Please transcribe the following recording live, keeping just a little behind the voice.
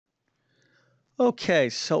Okay,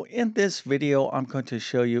 so in this video, I'm going to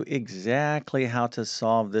show you exactly how to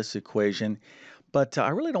solve this equation, but I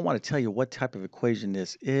really don't want to tell you what type of equation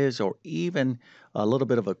this is or even a little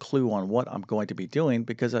bit of a clue on what I'm going to be doing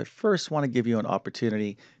because I first want to give you an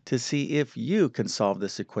opportunity to see if you can solve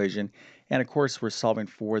this equation. And of course, we're solving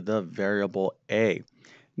for the variable a.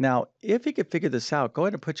 Now, if you could figure this out, go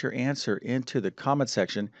ahead and put your answer into the comment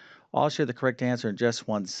section. I'll share the correct answer in just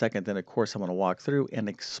 1 second. Then, of course, I'm going to walk through and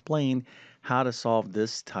explain how to solve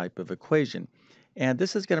this type of equation. And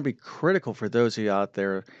this is going to be critical for those of you out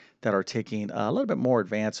there that are taking a little bit more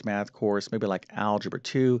advanced math course, maybe like Algebra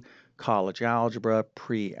 2, College Algebra,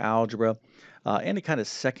 Pre-Algebra, any kind of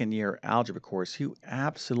second year algebra course. You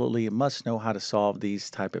absolutely must know how to solve these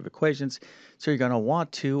type of equations. So you're going to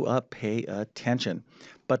want to pay attention.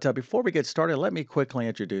 But before we get started, let me quickly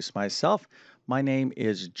introduce myself. My name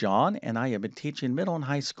is John, and I have been teaching middle and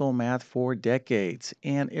high school math for decades.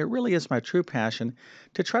 And it really is my true passion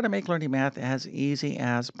to try to make learning math as easy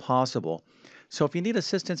as possible. So if you need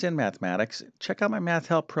assistance in mathematics, check out my math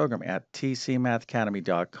help program at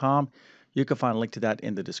tcmathacademy.com. You can find a link to that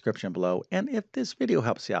in the description below. And if this video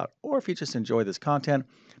helps you out, or if you just enjoy this content,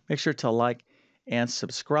 make sure to like and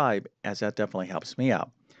subscribe, as that definitely helps me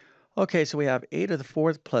out. Okay, so we have a to the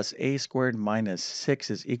fourth plus a squared minus 6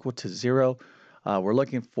 is equal to 0. We're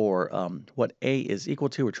looking for what a is equal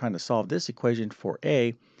to. We're trying to solve this equation for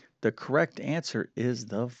a. The correct answer is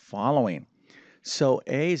the following. So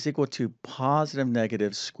a is equal to positive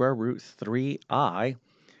negative square root 3i,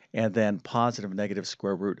 and then positive negative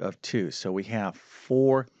square root of 2. So we have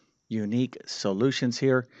four unique solutions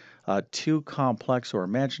here, two complex or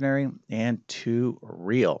imaginary, and two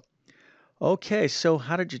real. Okay, so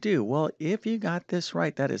how did you do? Well, if you got this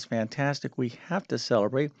right, that is fantastic. We have to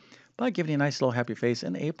celebrate by giving you a nice little happy face,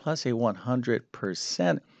 an A plus, a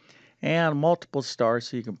 100%, and multiple stars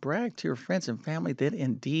so you can brag to your friends and family that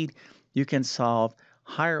indeed you can solve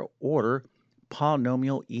higher order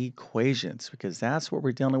polynomial equations because that's what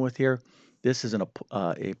we're dealing with here. This is a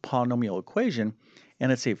polynomial equation,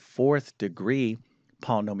 and it's a fourth degree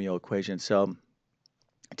polynomial equation. So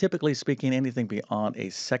typically speaking, anything beyond a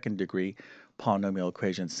second degree polynomial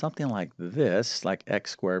equation, something like this, like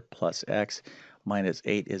x squared plus x minus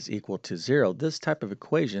 8 is equal to 0. This type of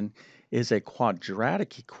equation is a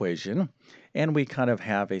quadratic equation, and we kind of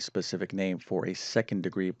have a specific name for a second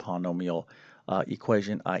degree polynomial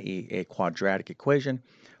equation, i.e. a quadratic equation.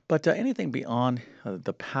 But anything beyond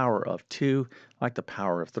the power of 2, like the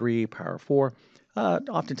power of 3, power of 4,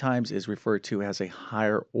 oftentimes is referred to as a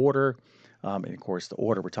higher order. And of course, the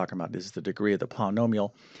order we're talking about is the degree of the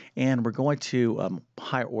polynomial. And we're going to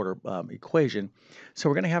higher order equation. So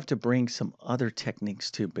we're going to have to bring some other techniques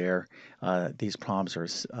to bear. These problems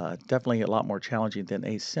are definitely a lot more challenging than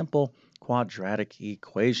a simple quadratic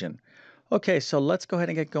equation. Okay, so let's go ahead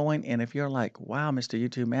and get going. And if you're like, wow, Mr.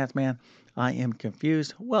 YouTube Math Man, I am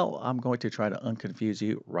confused, well, I'm going to try to unconfuse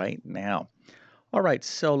you right now. All right,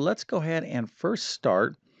 so let's go ahead and first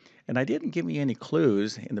start. And I didn't give you any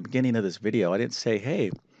clues in the beginning of this video. I didn't say,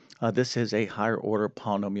 hey, this is a higher order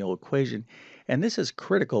polynomial equation. And this is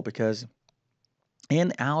critical because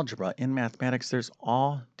in algebra, in mathematics, there's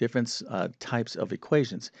all different types of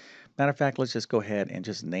equations. Matter of fact, let's just go ahead and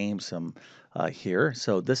just name some here.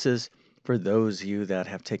 So this is for those of you that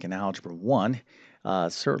have taken Algebra 1,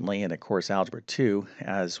 certainly, and of course Algebra 2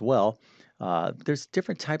 as well. There's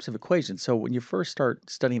different types of equations. So when you first start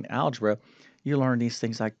studying algebra, you learn these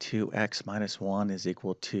things like 2x minus 1 is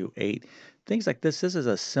equal to 8. Things like this. This is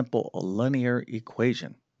a simple linear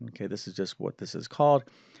equation. Okay, this is just what this is called,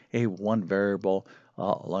 a one variable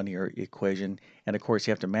linear equation. And of course,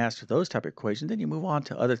 you have to master those type of equations. Then you move on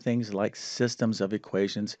to other things like systems of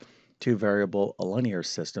equations, two variable linear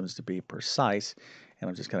systems to be precise. And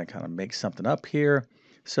I'm just going to kind of make something up here.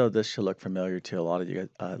 So this should look familiar to a lot of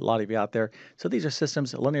you out there. So these are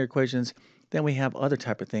systems, linear equations. Then we have other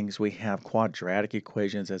type of things. We have quadratic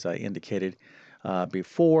equations, as I indicated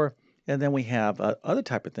before. And then we have other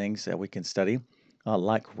type of things that we can study,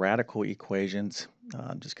 like radical equations.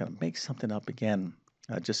 I'm just going to make something up again,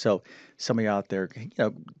 just so some of you out there,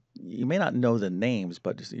 you may not know the names,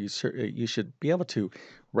 but you should be able to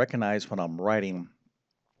recognize what I'm writing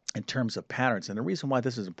in terms of patterns. And the reason why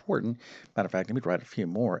this is important, matter of fact, let me write a few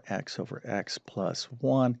more. X over x plus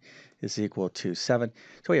 1 is equal to 7.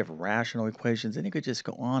 So we have rational equations, and you could just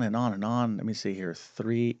go on and on and on. Let me see here.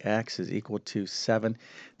 3x is equal to 7.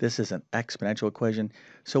 This is an exponential equation.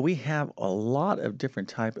 So we have a lot of different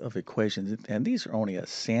type of equations, and these are only a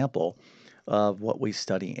sample of what we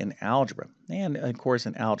study in algebra. And of course,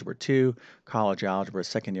 in Algebra 2, college algebra,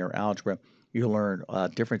 second year algebra, you learn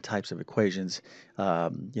different types of equations,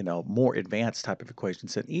 more advanced type of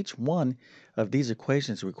equations. And each one of these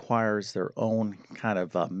equations requires their own kind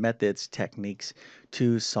of methods, techniques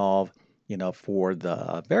to solve, for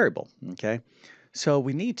the variable. Okay. So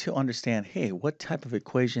we need to understand, hey, what type of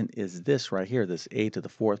equation is this right here? This a to the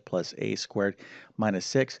fourth plus a squared minus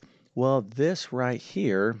 6. Well, this right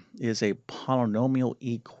here is a polynomial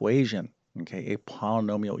equation. Okay, a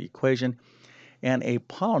polynomial equation. And a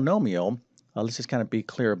polynomial, let's just kind of be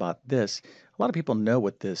clear about this. A lot of people know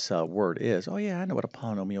what this word is. Oh, yeah, I know what a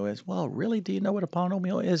polynomial is. Well, really, do you know what a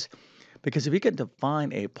polynomial is? Because if you could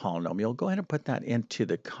define a polynomial, go ahead and put that into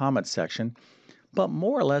the comment section. But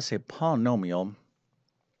more or less, a polynomial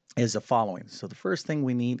is the following. So the first thing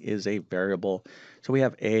we need is a variable. So we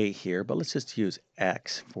have a here, but let's just use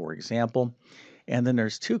x, for example. And then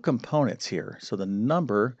there's two components here. So the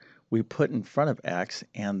number we put in front of x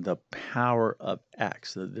and the power of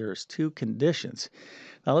x. So there's two conditions.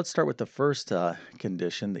 Now let's start with the first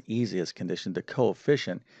condition, the easiest condition, the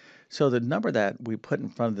coefficient. So the number that we put in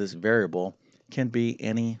front of this variable can be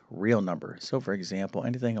any real number. So for example,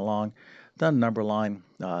 anything along the number line,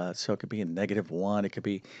 so it could be a -1, it could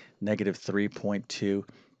be -3.2.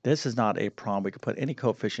 This is not a problem. We could put any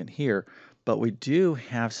coefficient here, but we do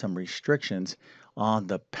have some restrictions on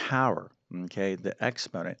the power, okay, the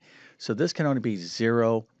exponent. So this can only be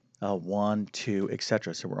 0, 1, 2,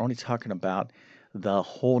 etc. So we're only talking about the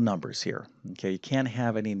whole numbers here. Okay, you can't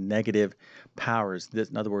have any negative powers.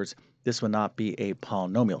 In other words, this would not be a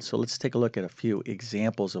polynomial. So let's take a look at a few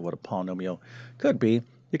examples of what a polynomial could be.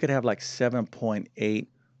 You could have like 7.8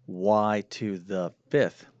 y to the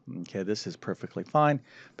fifth. Okay, this is perfectly fine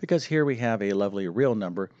because here we have a lovely real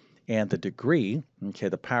number and the degree, okay,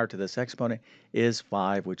 the power to this exponent is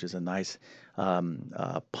 5, which is a nice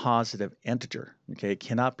positive integer. Okay, it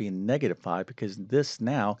cannot be -5 because this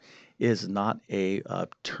now is not a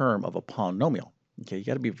term of a polynomial. Okay, you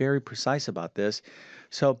got to be very precise about this.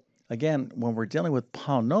 So again, when we're dealing with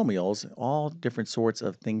polynomials, all different sorts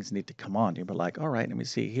of things need to come on. You'll be like, all right, let me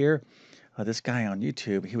see here. This guy on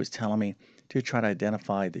YouTube, he was telling me to try to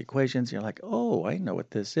identify the equations. You're like, oh, I know what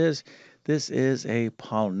this is. This is a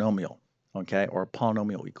polynomial, okay, or a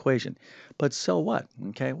polynomial equation. But so what?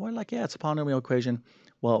 Okay, well, like, yeah, it's a polynomial equation.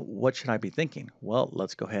 Well, what should I be thinking? Well,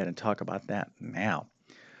 let's go ahead and talk about that now.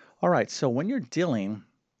 All right, so when you're dealing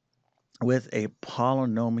with a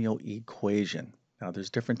polynomial equation, now there's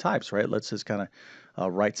different types, right? Let's just kind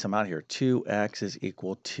of write some out here. 2x is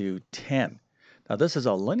equal to 10. Now this is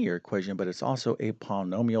a linear equation, but it's also a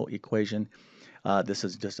polynomial equation. This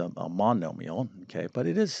is just a monomial, okay? But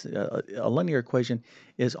it is a linear equation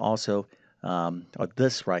is also,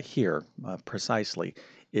 this right here precisely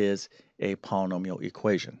is a polynomial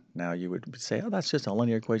equation. Now you would say, oh, that's just a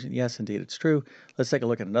linear equation. Yes, indeed, it's true. Let's take a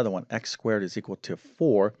look at another one. X squared is equal to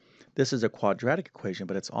 4. This is a quadratic equation,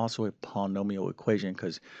 but it's also a polynomial equation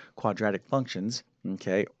because quadratic functions,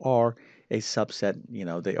 okay, are a subset,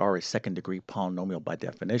 they are a second degree polynomial by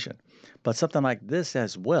definition. But something like this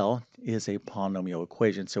as well is a polynomial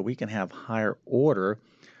equation. So we can have higher order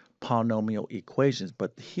polynomial equations.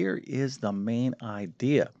 But here is the main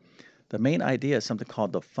idea. The main idea is something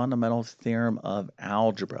called the fundamental theorem of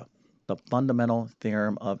algebra. The fundamental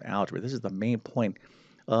theorem of algebra. This is the main point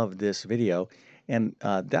of this video. And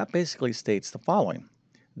that basically states the following.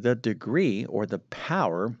 The degree or the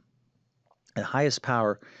power, the highest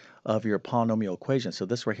power of your polynomial equation. So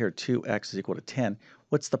this right here, 2x is equal to 10.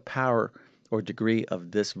 What's the power or degree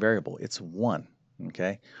of this variable? It's 1,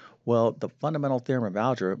 okay? Well, the fundamental theorem of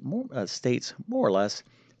algebra states more or less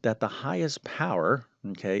that the highest power,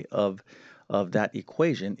 okay, of that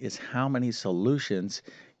equation is how many solutions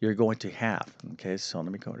you're going to have, okay? So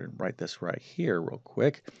let me go ahead and write this right here real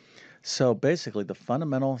quick. So basically, the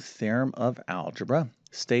fundamental theorem of algebra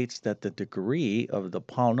states that the degree of the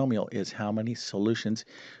polynomial is how many solutions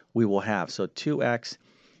we will have. So 2x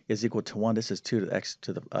is equal to 1. This is 2 to the x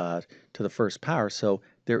to the first power. So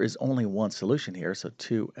there is only one solution here. So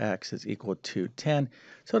 2x is equal to 10.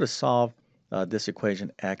 So to solve this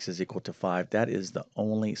equation, x is equal to 5. That is the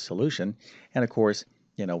only solution. And of course,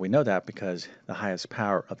 we know that because the highest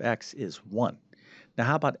power of x is 1. Now,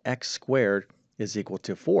 how about x squared is equal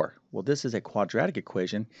to 4? Well, this is a quadratic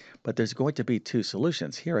equation, but there's going to be two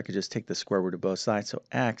solutions. Here, I could just take the square root of both sides, so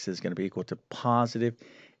x is going to be equal to positive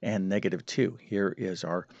and -2. Here is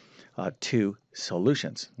our two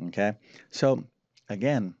solutions, okay? So,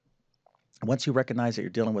 again, once you recognize that you're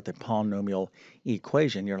dealing with a polynomial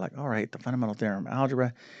equation, you're like, all right, the fundamental theorem of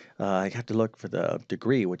algebra, I have to look for the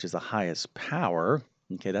degree, which is the highest power.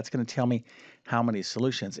 Okay, that's going to tell me how many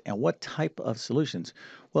solutions and what type of solutions.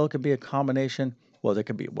 Well, it could be a combination Well, they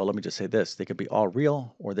could be, well, let me just say this. They could be all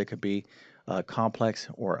real, or they could be complex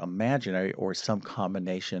or imaginary, or some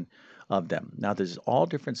combination of them. Now, there's all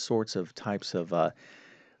different sorts of types of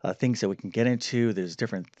things that we can get into. There's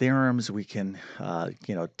different theorems we can,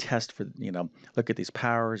 test for, look at these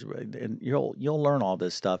powers, and you'll learn all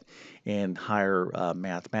this stuff in higher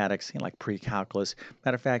mathematics, like pre-calculus.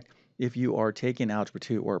 Matter of fact, if you are taking Algebra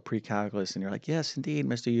 2 or pre-calculus and you're like, yes, indeed,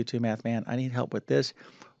 Mr. YouTube Math Man, I need help with this.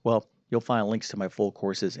 Well, you'll find links to my full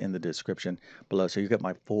courses in the description below. So you get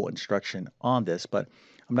my full instruction on this, but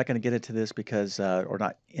I'm not going to get into this because, or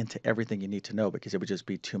not into everything you need to know because it would just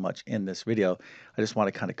be too much in this video. I just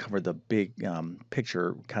want to kind of cover the big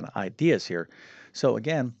picture kind of ideas here. So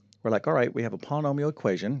again, we're like, all right, we have a polynomial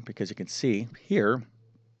equation because you can see here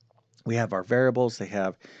we have our variables. They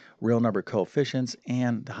have real number coefficients,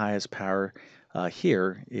 and the highest power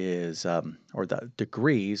here is, or the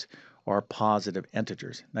degrees are positive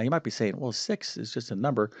integers. Now you might be saying, well, 6 is just a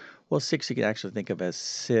number. Well, 6 you can actually think of as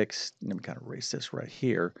 6. Let me kind of erase this right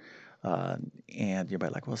here. And you might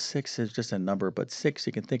be like, well, 6 is just a number, but 6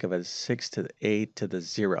 you can think of as 6 to the 8 to the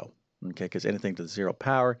 0. Okay, because anything to the 0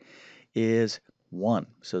 power is 1.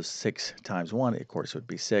 So 6 times 1, of course, would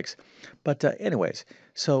be 6. But anyways,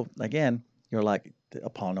 so again, you're like a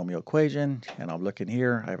polynomial equation, and I'm looking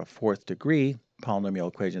here. I have a 4th degree polynomial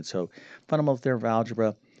equation. So fundamental theorem of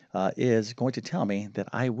algebra is going to tell me that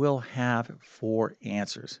I will have 4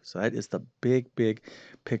 answers. So that is the big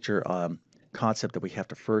picture concept that we have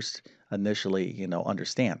to first initially,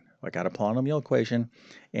 understand. I got a polynomial equation,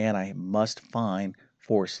 and I must find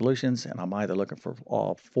 4 solutions, and I'm either looking for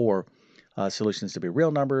all 4 solutions to be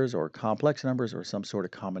real numbers or complex numbers or some sort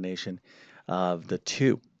of combination of the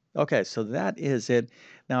two. Okay, so that is it.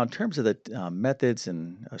 Now, in terms of the methods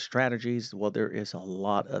and strategies, well, there is a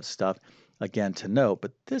lot of stuff, again, to know.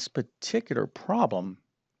 But this particular problem,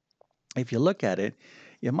 if you look at it,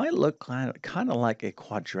 it might look kind of like a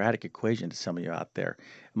quadratic equation to some of you out there.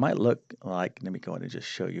 It might look like, let me go in and just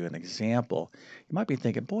show you an example. You might be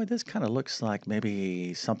thinking, boy, this kind of looks like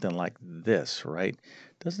maybe something like this, right?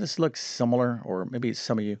 Doesn't this look similar? Or maybe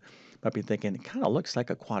some of you might be thinking, it kind of looks like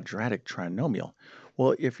a quadratic trinomial.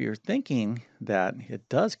 Well, if you're thinking that it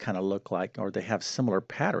does kind of look like, or they have similar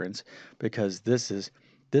patterns, because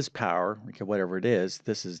this power, okay, whatever it is,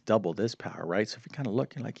 this is double this power, right? So if you kind of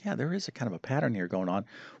look, you're like, yeah, there is a kind of a pattern here going on.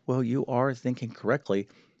 Well, you are thinking correctly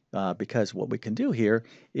because what we can do here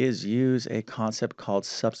is use a concept called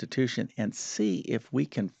substitution and see if we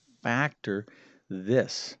can factor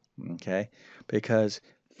this, okay? Because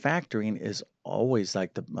factoring is always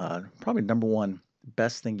like the probably number one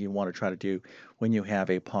best thing you want to try to do when you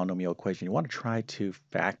have a polynomial equation. You want to try to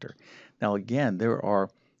factor. Now, again, there are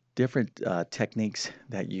different techniques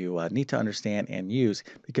that you need to understand and use,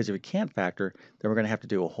 because if you can't factor, then we're going to have to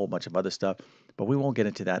do a whole bunch of other stuff, but we won't get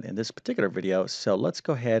into that in this particular video. So let's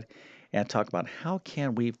go ahead and talk about how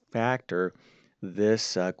can we factor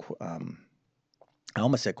this I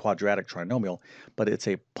almost said quadratic trinomial, but it's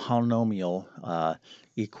a polynomial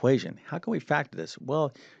equation. How can we factor this?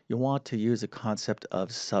 Well, you want to use the concept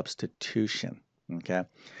of substitution. Okay,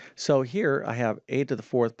 so here I have a to the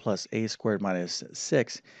 4th plus a squared minus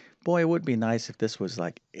 6. Boy, it would be nice if this was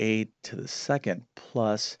like a to the 2nd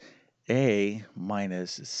plus a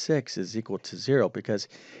minus 6 is equal to 0, because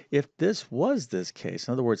if this was this case,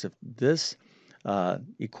 in other words, if this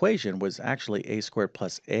equation was actually a squared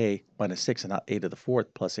plus a minus 6 and not a to the 4th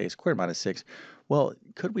plus a squared minus 6. Well,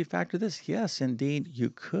 could we factor this? Yes, indeed, you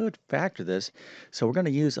could factor this. So we're going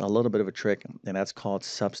to use a little bit of a trick, and that's called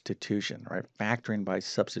substitution, right? Factoring by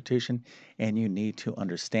substitution, and you need to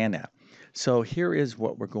understand that. So here is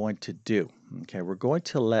what we're going to do. Okay, we're going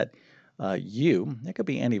to let u, it could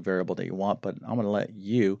be any variable that you want, but I'm going to let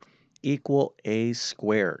u equal a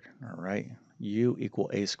squared, all right? U equal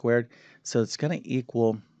a squared. So it's going to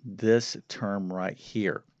equal this term right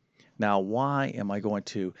here. Now, why am I going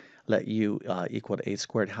to let u equal to a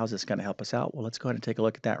squared? How's this going to help us out? Well, let's go ahead and take a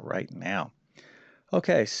look at that right now.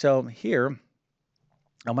 Okay, so here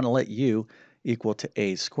I'm going to let u equal to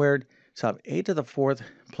a squared. So I have a to the 4th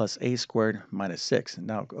plus a squared minus 6.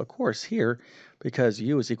 Now, of course, here, because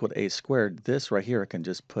u is equal to a squared, this right here I can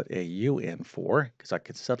just put a u in for, because I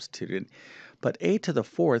could substitute it. But a to the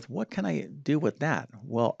 4th, what can I do with that?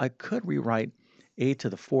 Well, I could rewrite a to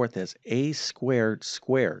the 4th as a squared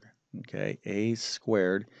squared. Okay, a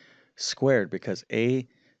squared squared, because a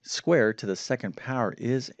squared to the 2nd power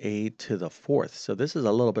is a to the 4th. So this is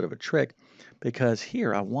a little bit of a trick, because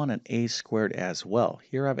here I want an a squared as well.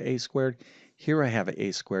 Here I have a squared, here I have an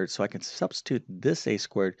a squared, so I can substitute this a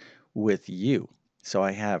squared with u. So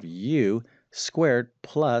I have u squared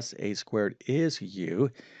plus a squared is u.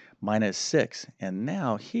 minus 6. And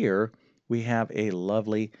now here we have a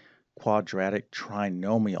lovely quadratic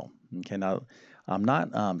trinomial. Okay, now I'm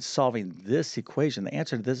not solving this equation. The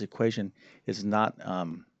answer to this equation is not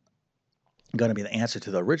going to be the answer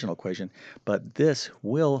to the original equation, but this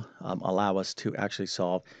will allow us to actually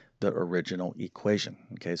solve the original equation.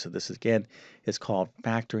 Okay, so this again is called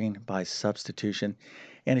factoring by substitution.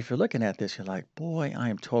 And if you're looking at this, you're like, boy, I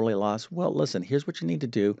am totally lost. Well, listen, here's what you need to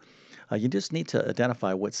do. You just need to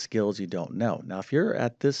identify what skills you don't know. Now, if you're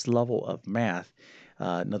at this level of math,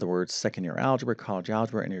 in other words, second year algebra, college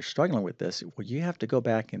algebra, and you're struggling with this, well, you have to go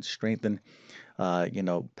back and strengthen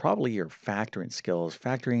probably your factoring skills.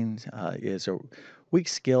 Factoring is a weak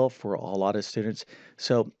skill for a lot of students.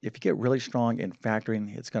 So if you get really strong in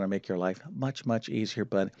factoring, it's going to make your life much, much easier.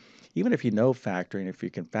 But even if you know factoring, if you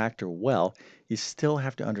can factor well, you still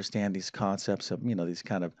have to understand these concepts of, these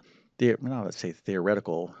kind of, not let's say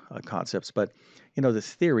theoretical concepts, but, the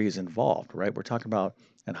theories involved, right? We're talking about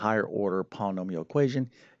an higher order polynomial equation.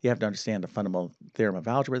 You have to understand the fundamental theorem of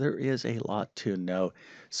algebra. There is a lot to know.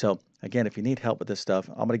 So again, if you need help with this stuff,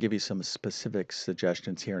 I'm going to give you some specific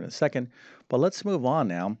suggestions here in a second. But let's move on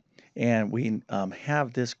now. And we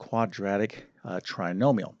have this quadratic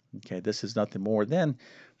trinomial. Okay, this is nothing more than,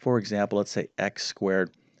 for example, let's say x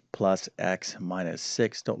squared plus x minus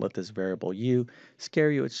 6. Don't let this variable u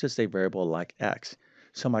scare you. It's just a variable like x.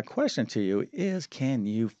 So my question to you is, can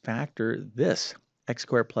you factor this? X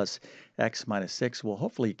squared plus x minus 6? Well,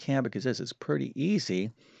 hopefully you can, because this is pretty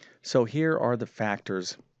easy. So here are the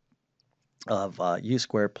factors of u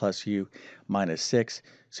squared plus u minus 6.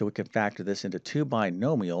 So we can factor this into two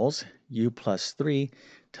binomials, u plus 3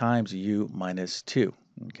 times u minus 2.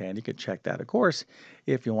 Okay, and you can check that, of course,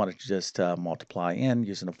 if you want to just multiply in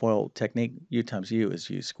using the FOIL technique. U times u is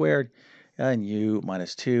u squared, and u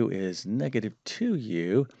minus 2 is negative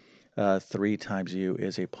 2u. 3 times u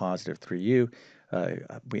is a positive 3u.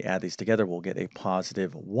 We add these together, we'll get a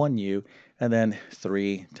positive 1u, and then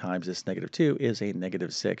 3 times this negative 2 is a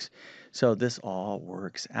negative 6. So this all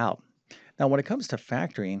works out. Now, when it comes to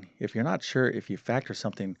factoring, if you're not sure if you factor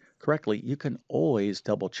something correctly, you can always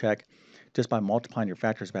double check just by multiplying your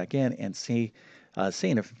factors back in and seeing if,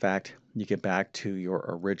 in fact, you get back to your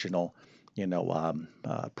original,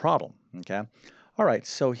 problem. Okay. All right.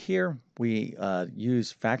 So here we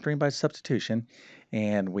use factoring by substitution,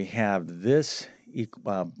 and we have this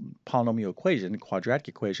polynomial equation, quadratic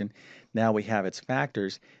equation. Now we have its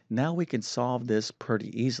factors. Now we can solve this pretty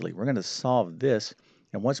easily. We're going to solve this,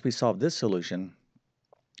 and once we solve this solution,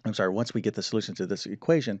 once we get the solution to this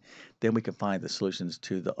equation, then we can find the solutions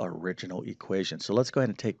to the original equation. So let's go ahead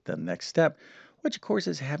and take the next step, which of course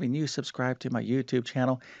is having you subscribe to my YouTube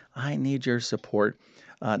channel. I need your support.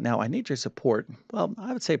 Now, I need your support. Well,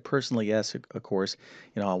 I would say personally, yes, of course.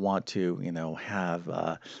 I want to, have,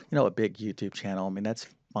 a big YouTube channel. I mean, that's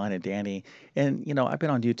fine and dandy. And, I've been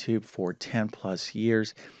on YouTube for 10 plus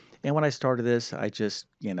years. And when I started this, I just,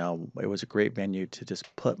 it was a great venue to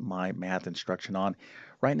just put my math instruction on.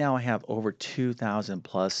 Right now, I have over 2,000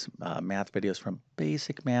 plus math videos, from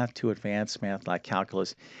basic math to advanced math like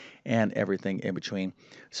calculus and everything in between.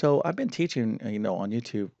 So I've been teaching, on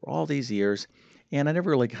YouTube for all these years, and I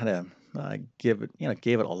never really kind of gave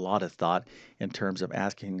it a lot of thought in terms of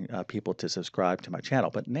asking people to subscribe to my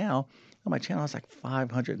channel. But now my channel has like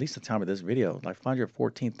 500, at least at the time of this video, like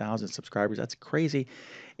 514,000 subscribers. That's crazy.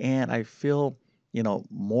 And I feel,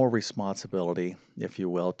 more responsibility, if you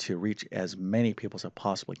will, to reach as many people as I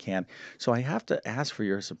possibly can. So I have to ask for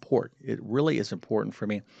your support. It really is important for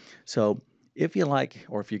me. So if you like,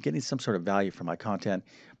 or if you're getting some sort of value from my content,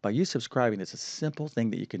 by you subscribing, it's a simple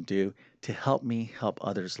thing that you can do to help me help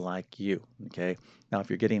others like you. Okay. Now, if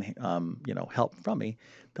you're getting, help from me,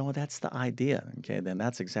 then that's the idea. Okay. Then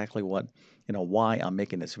that's exactly what, why I'm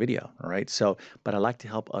making this video. All right. So, but I like to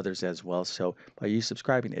help others as well. So by you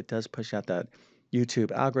subscribing, it does push out that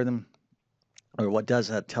YouTube algorithm, or what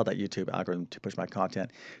does tell that YouTube algorithm to push my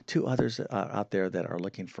content to others out there that are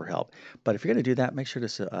looking for help. But if you're going to do that, make sure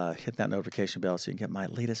to hit that notification bell so you can get my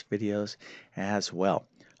latest videos as well.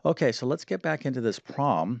 Okay, so let's get back into this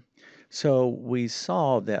problem. So we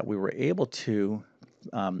saw that we were able to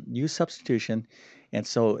use substitution, and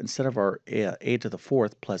so instead of our a to the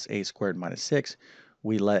fourth plus a squared minus 6,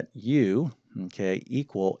 we let u, okay,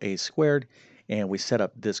 equal a squared, and we set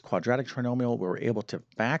up this quadratic trinomial where we're able to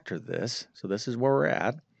factor this. So this is where we're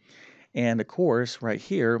at. And of course, right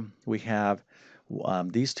here, we have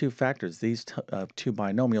these two factors, these two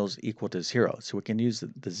binomials equal to 0. So we can use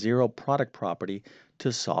the zero product property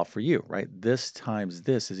to solve for u, right? This times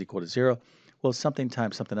this is equal to 0, Well, something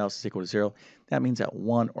times something else is equal to 0. That means that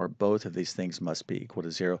one or both of these things must be equal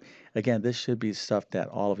to 0. Again, this should be stuff that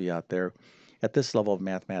all of you out there at this level of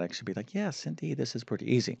mathematics should be like, yes, indeed, this is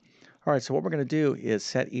pretty easy. All right, so what we're going to do is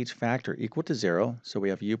set each factor equal to 0. So we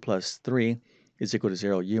have u plus 3 is equal to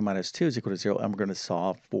 0, u minus 2 is equal to 0, and we're going to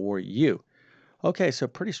solve for u. Okay, so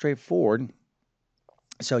pretty straightforward.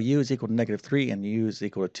 So u is equal to -3 and u is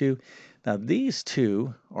equal to 2. Now these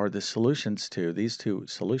two are the solutions to, these two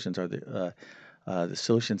solutions are the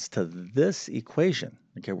solutions to this equation.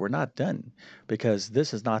 Okay, we're not done because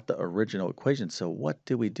this is not the original equation. So what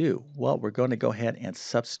do we do? Well, we're going to go ahead and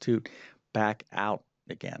substitute back out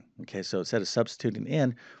again. Okay, so instead of substituting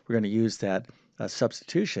in, we're going to use that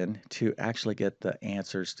substitution to actually get the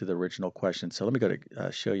answers to the original question. So let me go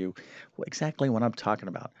to show you exactly what I'm talking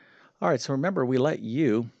about. All right, so remember we let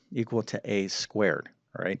u equal to a squared,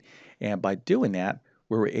 all right? And by doing that,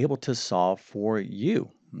 we were able to solve for u.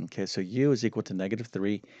 Okay, so u is equal to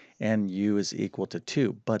 -3 and u is equal to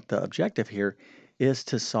 2. But the objective here is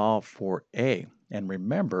to solve for a. And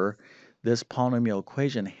remember, this polynomial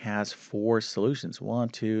equation has 4 solutions, 1,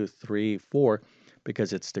 2, 3, 4,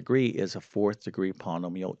 because its degree is a 4th degree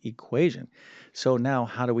polynomial equation. So now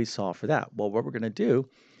how do we solve for that? Well, what we're going to do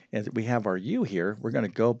is we have our u here. We're going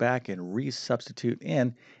to go back and resubstitute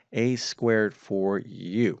in a squared for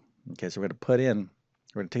u. Okay, so we're going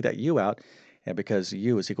to take that u out, and because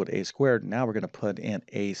u is equal to a squared, now we're going to put in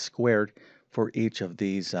a squared for each of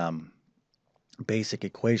these basic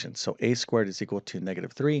equations. So a squared is equal to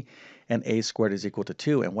 -3 and a squared is equal to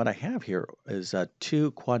 2. And what I have here is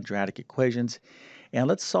 2 quadratic equations. And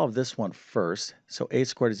let's solve this one first. So a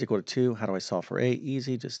squared is equal to 2. How do I solve for a?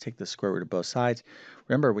 Easy, just take the square root of both sides.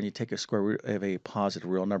 Remember, when you take a square root of a positive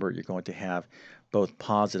real number, you're going to have both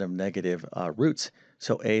positive and negative roots.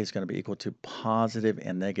 So a is going to be equal to positive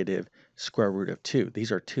and negative square root of 2.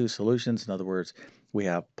 These are 2 solutions. In other words, we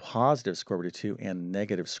have positive square root of 2 and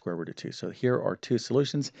negative square root of 2. So here are 2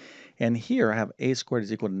 solutions. And here I have a squared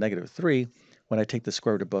is equal to -3. When I take the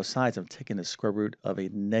square root of both sides, I'm taking the square root of a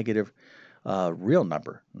negative real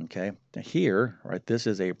number. Okay, here, right, this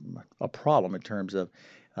is a problem in terms of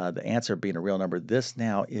the answer being a real number. This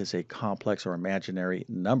now is a complex or imaginary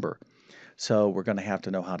number. So we're going to have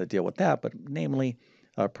to know how to deal with that, but namely,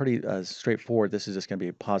 pretty straightforward. This is just going to be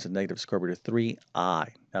a positive negative square root of 3i.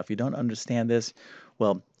 Now, if you don't understand this,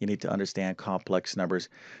 well, you need to understand complex numbers.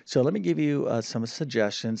 So let me give you some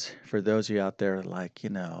suggestions for those of you out there like,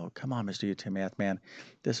 come on, Mr. YouTube Math Man,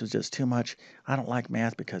 this was just too much. I don't like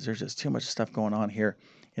math because there's just too much stuff going on here.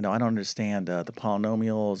 I don't understand the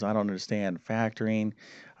polynomials. I don't understand factoring.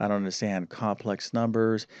 I don't understand complex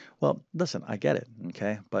numbers. Well, listen, I get it,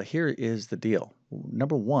 okay? But here is the deal.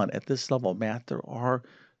 Number one, at this level of math, there are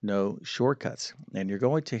no shortcuts. And you're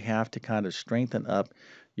going to have to kind of strengthen up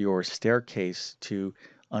your staircase to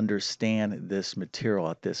understand this material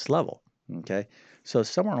at this level, okay? So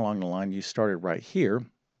somewhere along the line, you started right here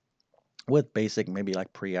with basic, maybe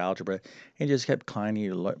like pre-algebra, and just kept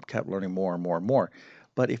climbing, kept learning more and more and more.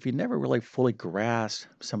 But if you never really fully grasp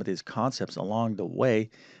some of these concepts along the way,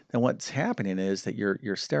 then what's happening is that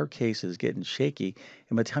your staircase is getting shaky,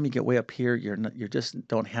 and by the time you get way up here, you just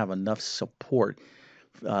don't have enough support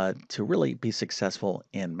to really be successful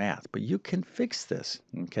in math. But you can fix this,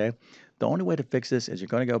 okay? The only way to fix this is you're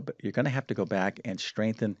going to have to go back and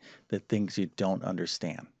strengthen the things you don't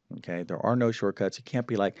understand. Okay, there are no shortcuts. You can't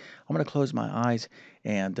be like, I'm going to close my eyes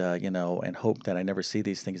and and hope that I never see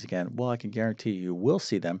these things again. Well, I can guarantee you will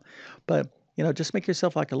see them, but just make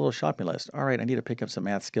yourself like a little shopping list. All right, I need to pick up some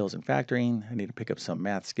math skills in factoring. I need to pick up some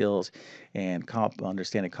math skills and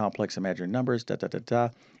understanding complex imaginary numbers. Da da da da,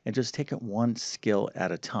 and just take it one skill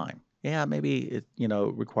at a time. Yeah, maybe it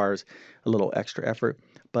requires a little extra effort,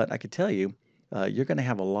 but I could tell you, you're going to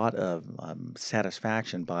have a lot of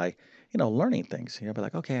satisfaction by learning things. You'll be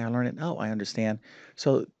like, okay, I learned it. Oh, I understand.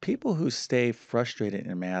 So people who stay frustrated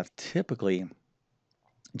in math typically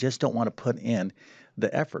just don't want to put in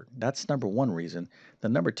the effort. That's number one reason. The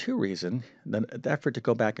number two reason, the effort to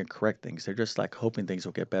go back and correct things. They're just like hoping things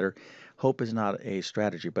will get better. Hope is not a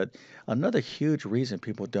strategy. But another huge reason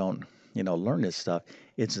people don't, learn this stuff,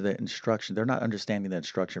 it's the instruction. They're not understanding the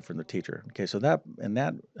instruction from the teacher. Okay, so that in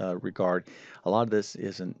that regard, a lot of this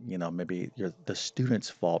isn't, maybe the student's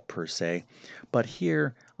fault per se, but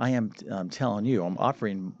here I am telling you, I'm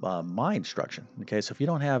offering my instruction. Okay, so if you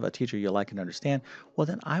don't have a teacher you like and understand, well,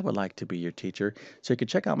 then I would like to be your teacher. So you can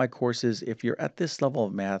check out my courses. If you're at this level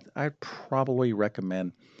of math, I'd probably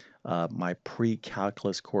recommend my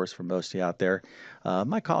pre-calculus course for most of you out there.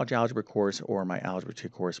 My college algebra course or my algebra 2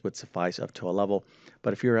 course would suffice up to a level.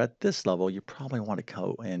 But if you're at this level, you probably want to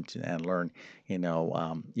go into and learn,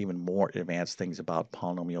 even more advanced things about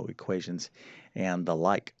polynomial equations and the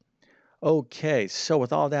like. Okay, so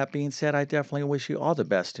with all that being said, I definitely wish you all the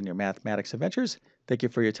best in your mathematics adventures. Thank you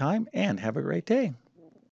for your time and have a great day.